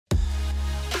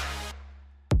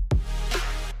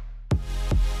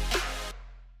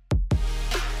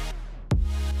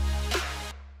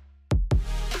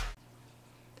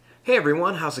Hey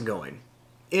everyone, how's it going?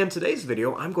 In today's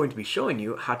video, I'm going to be showing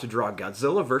you how to draw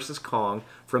Godzilla vs. Kong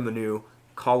from the new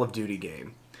Call of Duty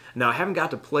game. Now, I haven't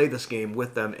got to play this game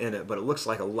with them in it, but it looks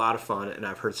like a lot of fun, and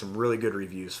I've heard some really good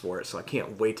reviews for it, so I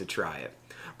can't wait to try it.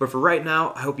 But for right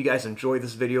now, I hope you guys enjoy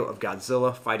this video of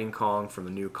Godzilla fighting Kong from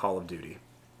the new Call of Duty.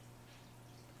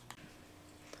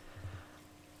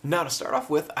 Now, to start off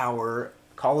with our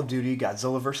Call of Duty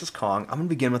Godzilla vs. Kong, I'm going to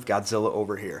begin with Godzilla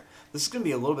over here. This is going to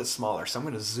be a little bit smaller, so I'm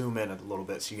going to zoom in a little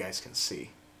bit so you guys can see.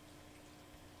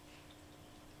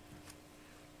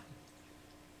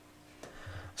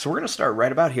 So we're going to start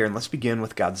right about here, and let's begin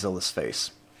with Godzilla's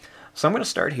face. So I'm going to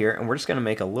start here, and we're just going to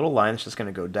make a little line that's just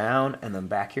going to go down and then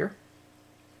back here.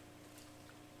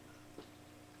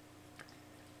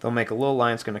 They'll make a little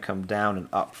line that's going to come down and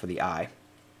up for the eye.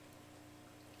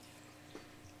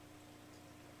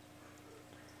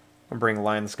 I'll bring a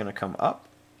line that's going to come up.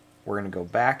 We're going to go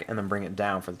back and then bring it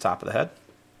down for the top of the head.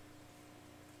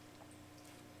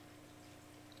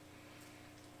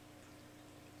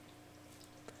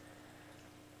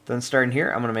 Then starting here,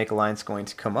 I'm going to make a line that's going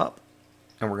to come up,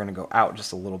 and we're going to go out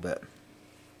just a little bit.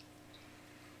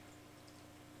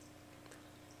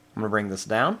 I'm going to bring this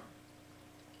down.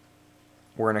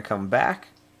 We're going to come back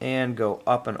and go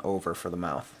up and over for the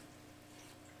mouth.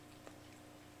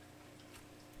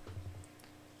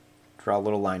 Draw a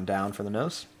little line down for the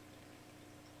nose.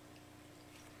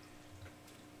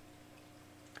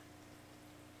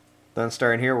 Then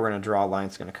starting here, we're going to draw a line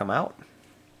that's going to come out.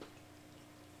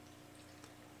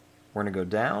 We're going to go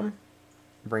down,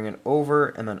 bring it over,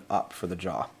 and then up for the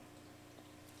jaw.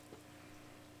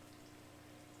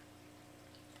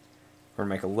 We're going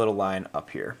to make a little line up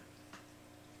here.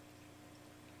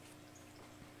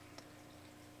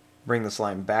 Bring this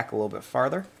line back a little bit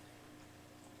farther.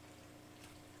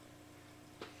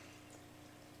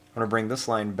 I'm going to bring this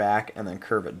line back and then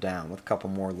curve it down with a couple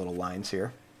more little lines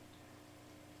here.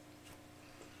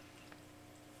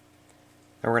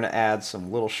 And we're going to add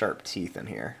some little sharp teeth in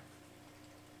here.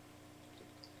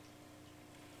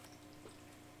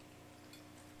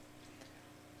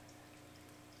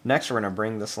 Next, we're going to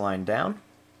bring this line down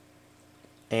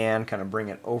and kind of bring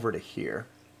it over to here.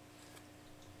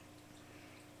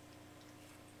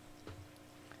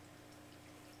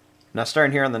 Now,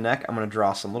 starting here on the neck, I'm going to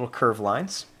draw some little curved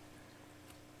lines.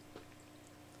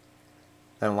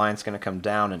 Then a line's going to come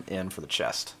down and in for the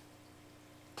chest.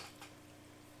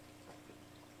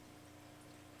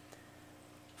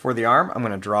 For the arm, I'm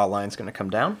going to draw a line that's going to come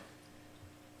down.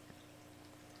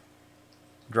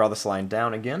 Draw this line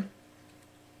down again.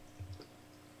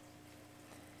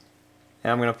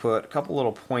 And I'm going to put a couple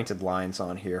little pointed lines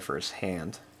on here for his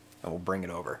hand, and we'll bring it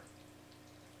over.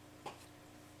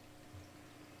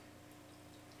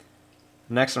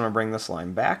 Next, I'm going to bring this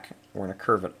line back. We're going to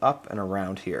curve it up and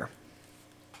around here.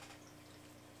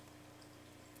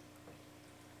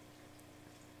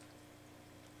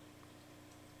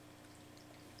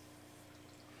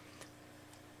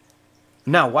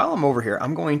 Now, while I'm over here,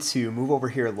 I'm going to move over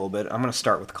here a little bit. I'm going to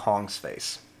start with Kong's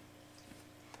face.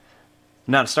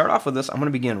 Now, to start off with this, I'm going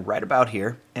to begin right about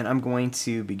here, and I'm going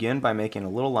to begin by making a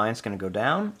little line. It's going to go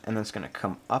down, and then it's going to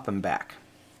come up and back.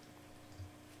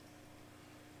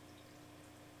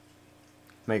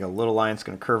 Make a little line that's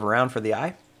going to curve around for the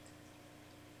eye.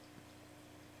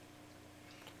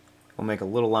 We'll make a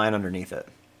little line underneath it.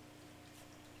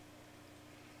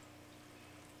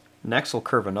 Next, we'll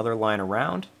curve another line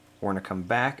around. We're going to come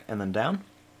back and then down.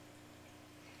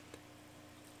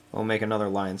 We'll make another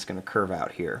line that's going to curve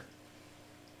out here.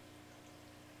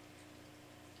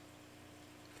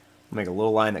 We'll make a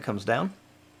little line that comes down.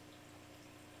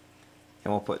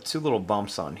 And we'll put two little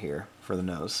bumps on here for the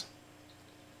nose.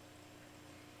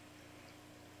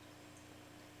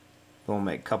 Then we'll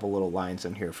make a couple little lines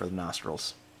in here for the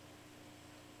nostrils.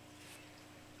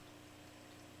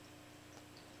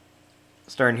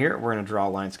 Starting here, we're going to draw a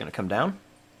line that's going to come down.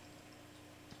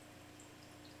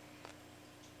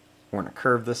 We're going to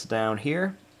curve this down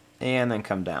here, and then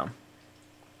come down.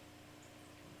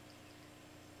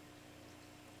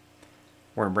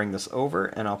 We're going to bring this over,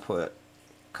 and I'll put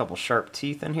a couple sharp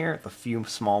teeth in here, with a few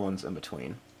small ones in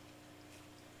between.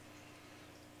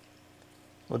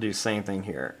 We'll do the same thing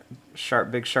here.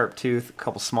 Big sharp tooth, a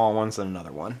couple small ones, and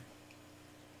another one.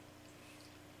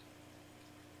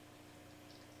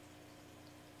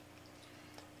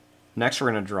 Next,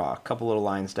 we're going to draw a couple little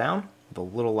lines down, with a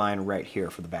little line right here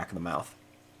for the back of the mouth.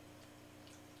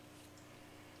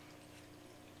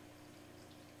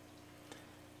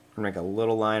 We're going to make a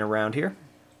little line around here.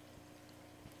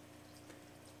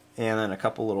 And then a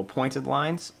couple little pointed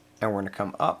lines, and we're going to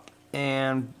come up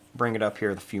and bring it up here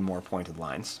with a few more pointed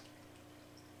lines.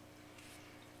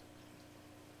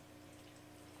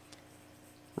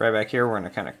 Right back here, we're going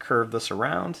to kind of curve this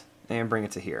around and bring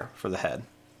it to here for the head.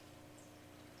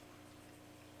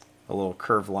 A little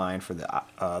curved line for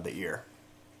the ear.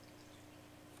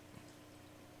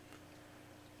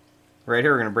 Right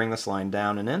here, we're going to bring this line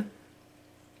down and in,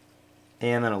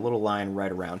 and then a little line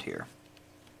right around here.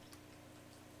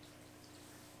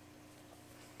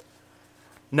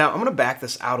 Now, I'm going to back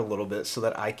this out a little bit so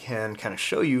that I can kind of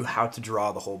show you how to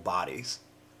draw the whole bodies.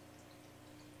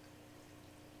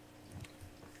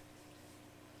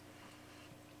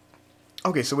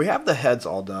 Okay, so we have the heads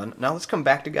all done. Now let's come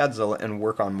back to Godzilla and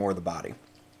work on more of the body.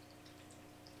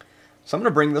 So I'm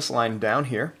going to bring this line down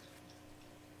here.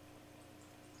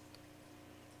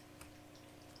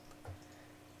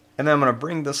 And then I'm going to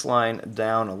bring this line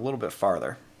down a little bit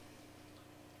farther.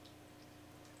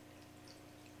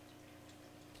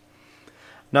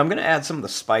 Now I'm going to add some of the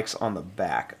spikes on the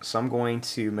back. So I'm going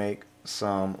to make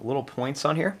some little points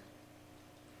on here.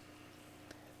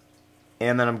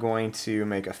 And then I'm going to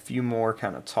make a few more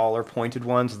kind of taller pointed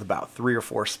ones with about 3 or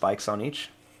 4 spikes on each.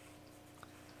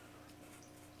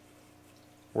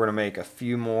 We're going to make a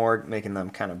few more, making them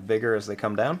kind of bigger as they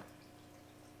come down.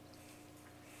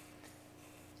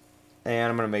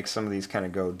 And I'm going to make some of these kind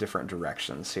of go different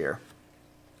directions here.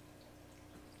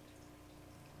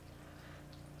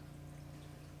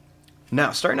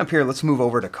 Now, starting up here, let's move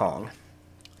over to Kong.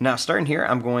 Now, starting here,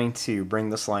 I'm going to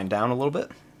bring this line down a little bit.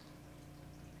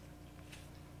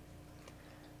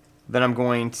 Then I'm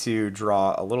going to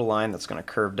draw a little line that's going to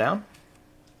curve down.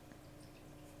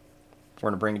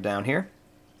 We're going to bring it down here.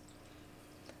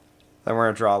 Then we're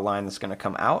going to draw a line that's going to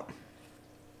come out.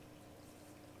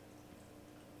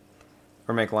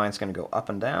 We're going to make lines going to go up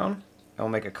and down. And we'll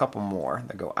make a couple more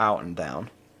that go out and down.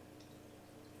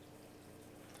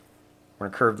 We're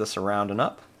going to curve this around and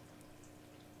up.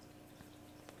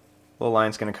 Little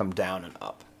line's going to come down and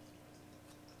up.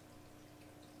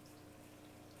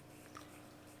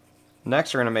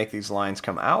 Next, we're going to make these lines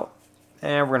come out,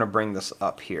 and we're going to bring this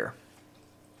up here.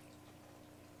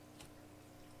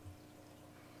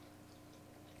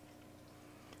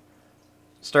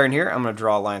 Starting here, I'm going to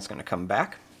draw a line that's going to come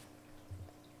back.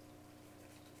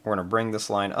 We're going to bring this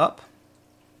line up.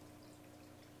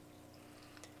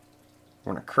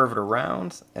 We're going to curve it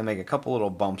around and make a couple little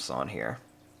bumps on here.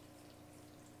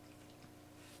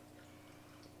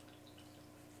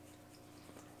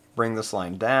 Bring this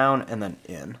line down and then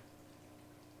in.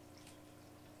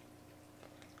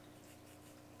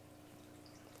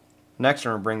 Next,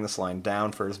 we're going to bring this line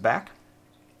down for his back.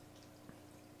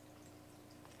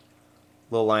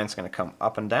 Little line's going to come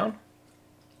up and down.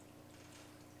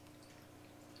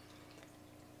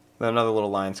 Then another little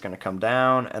line's going to come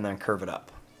down and then curve it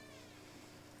up.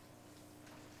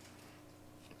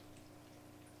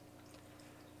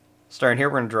 Starting here,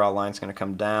 we're going to draw a line that's going to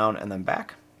come down and then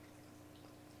back.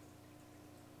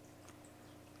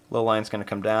 Little line's going to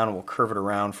come down and we'll curve it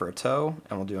around for a toe,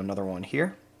 and we'll do another one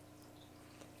here.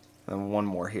 And one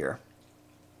more here.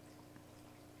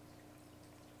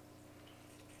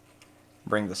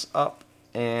 Bring this up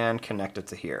and connect it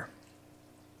to here.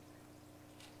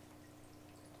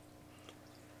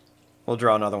 We'll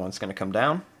draw another one that's going to come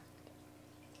down,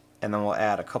 and then we'll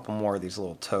add a couple more of these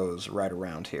little toes right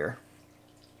around here.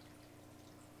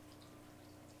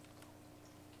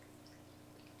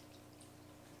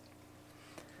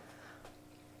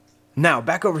 Now,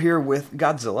 back over here with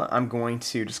Godzilla, I'm going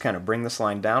to just kind of bring this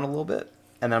line down a little bit,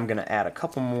 and I'm going to add a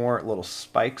couple more little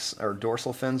spikes or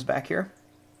dorsal fins back here.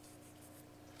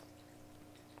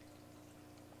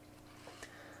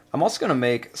 I'm also going to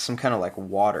make some kind of like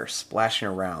water splashing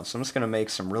around, so I'm just going to make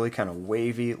some really kind of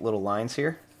wavy little lines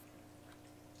here.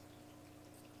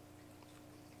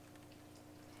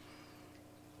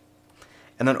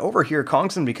 And then over here,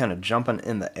 Kong's going to be kind of jumping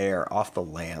in the air off the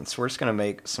land, so we're just going to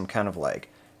make some kind of like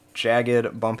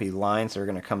jagged, bumpy lines that are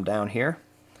going to come down here, and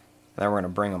then we're going to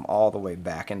bring them all the way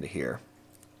back into here.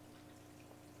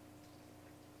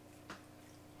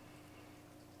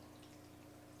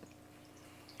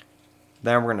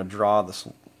 Then we're going to draw this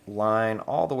line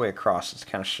all the way across just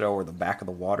to kind of show where the back of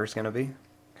the water is going to be, kind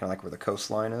of like where the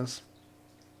coastline is.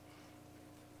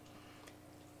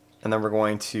 And then we're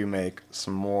going to make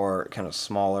some more kind of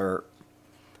smaller,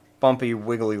 bumpy,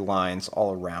 wiggly lines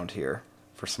all around here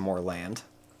for some more land.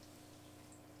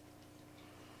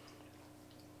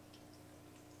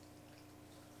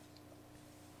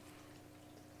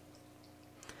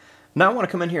 Now I want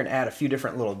to come in here and add a few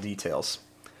different little details.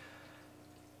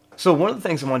 So one of the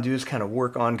things I want to do is kind of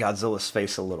work on Godzilla's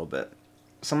face a little bit.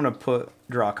 So I'm going to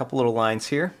draw a couple little lines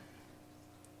here,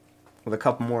 with a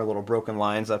couple more little broken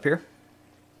lines up here.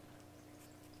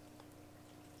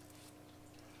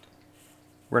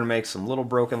 We're going to make some little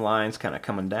broken lines kind of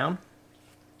coming down.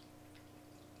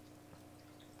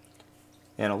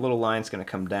 And a little line's going to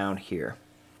come down here.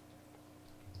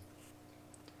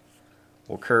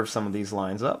 We'll curve some of these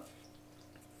lines up.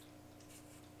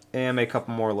 And make a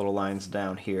couple more little lines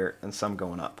down here and some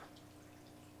going up.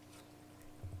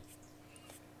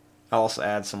 I'll also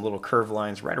add some little curved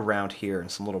lines right around here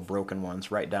and some little broken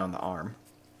ones right down the arm.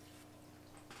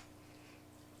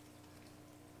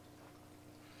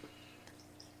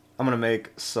 I'm going to make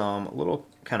some little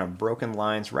kind of broken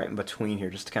lines right in between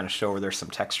here just to kind of show where there's some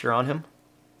texture on him.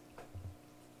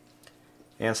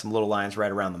 And some little lines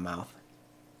right around the mouth.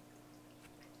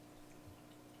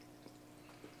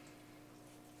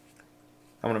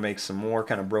 I'm going to make some more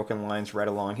kind of broken lines right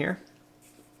along here.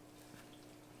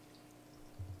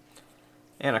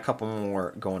 And a couple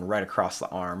more going right across the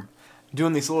arm.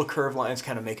 Doing these little curved lines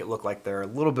kind of make it look like they're a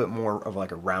little bit more of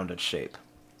like a rounded shape.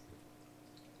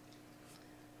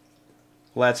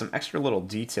 We'll add some extra little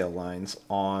detail lines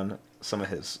on some of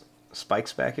his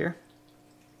spikes back here.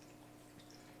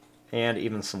 And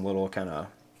even some little kind of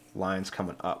lines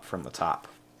coming up from the top.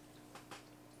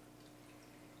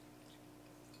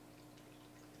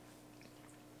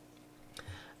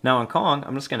 Now on Kong,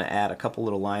 I'm just going to add a couple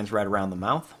little lines right around the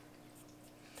mouth.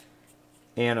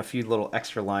 And a few little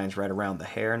extra lines right around the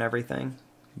hair and everything,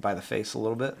 by the face a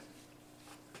little bit.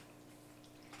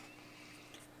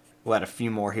 We'll add a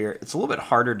few more here. It's a little bit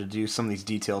harder to do some of these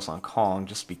details on Kong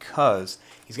just because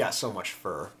he's got so much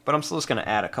fur. But I'm still just going to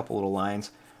add a couple little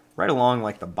lines right along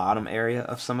like the bottom area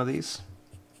of some of these.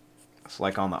 It's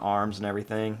like on the arms and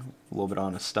everything, a little bit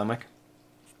on his stomach.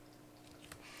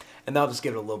 And that'll just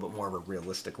give it a little bit more of a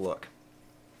realistic look.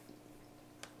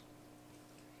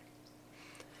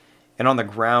 And on the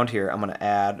ground here, I'm going to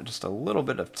add just a little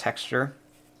bit of texture,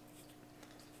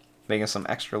 making some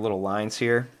extra little lines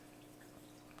here,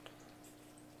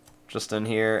 just in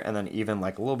here, and then even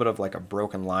like a little bit of like a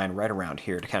broken line right around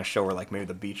here to kind of show where like maybe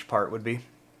the beach part would be.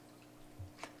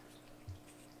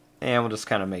 And we'll just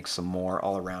kind of make some more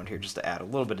all around here just to add a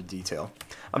little bit of detail.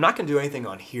 I'm not going to do anything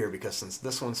on here because since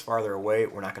this one's farther away,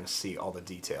 we're not going to see all the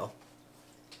detail.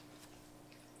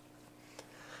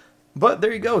 But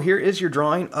there you go. Here is your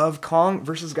drawing of Kong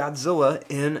versus Godzilla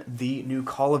in the new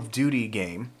Call of Duty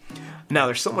game. Now,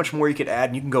 there's so much more you could add,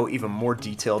 and you can go even more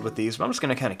detailed with these, but I'm just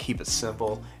going to kind of keep it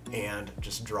simple and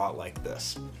just draw it like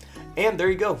this. And there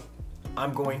you go.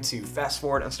 I'm going to fast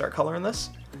forward and start coloring this.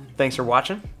 Thanks for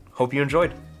watching. Hope you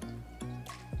enjoyed.